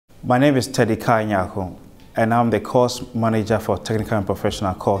My name is Teddy Kye-Nyarko, and I'm the course manager for technical and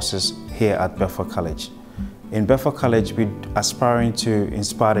professional courses here at Bedford College. In Bedford College, we're aspiring to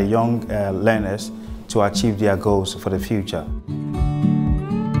inspire the young learners to achieve their goals for the future.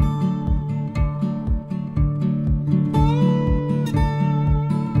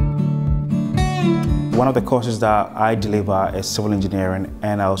 One of the courses that I deliver is civil engineering,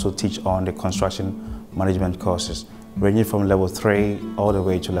 and I also teach on the construction management courses, ranging from level 3 all the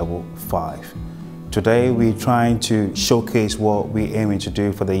way to level 5. Today we're trying to showcase what we're aiming to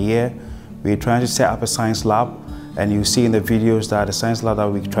do for the year. We're trying to set up a science lab, and you see in the videos that the science lab that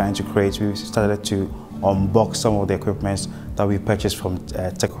we're trying to create, we started to unbox some of the equipment that we purchased from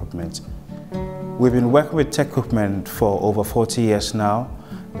TecQuipment. We've been working with TecQuipment for over 40 years now.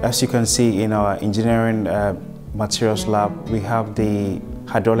 As you can see in our engineering materials lab, we have the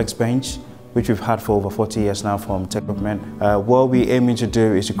hydraulics bench, which we've had for over 40 years now from TecQuipment. What we're aiming to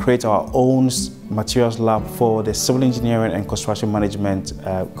do is to create our own materials lab for the civil engineering and construction management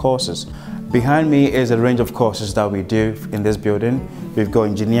courses. Behind me is a range of courses that we do in this building. We've got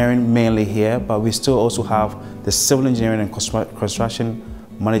engineering mainly here, but we still also have the civil engineering and construction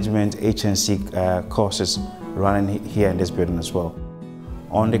management HNC courses running here in this building as well.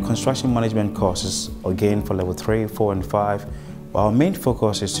 On the construction management courses, again for level 3, 4 and 5, our main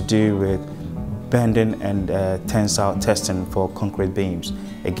focus is to do with bending and tensile testing for concrete beams.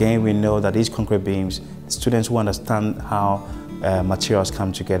 Again, we know that these concrete beams, students who understand how materials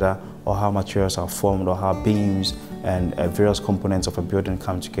come together, or how materials are formed, or how beams and various components of a building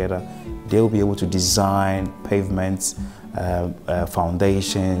come together, they will be able to design pavements,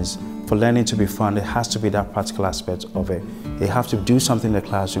 foundations. For learning to be fun, it has to be that practical aspect of it. They have to do something in the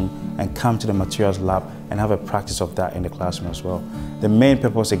classroom and come to the materials lab and have a practice of that in the classroom as well. The main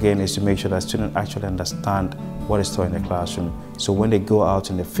purpose again is to make sure that students actually understand what is taught in the classroom, so when they go out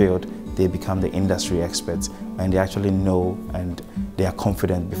in the field, they become the industry experts and they actually know and they are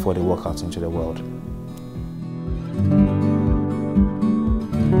confident before they walk out into the world.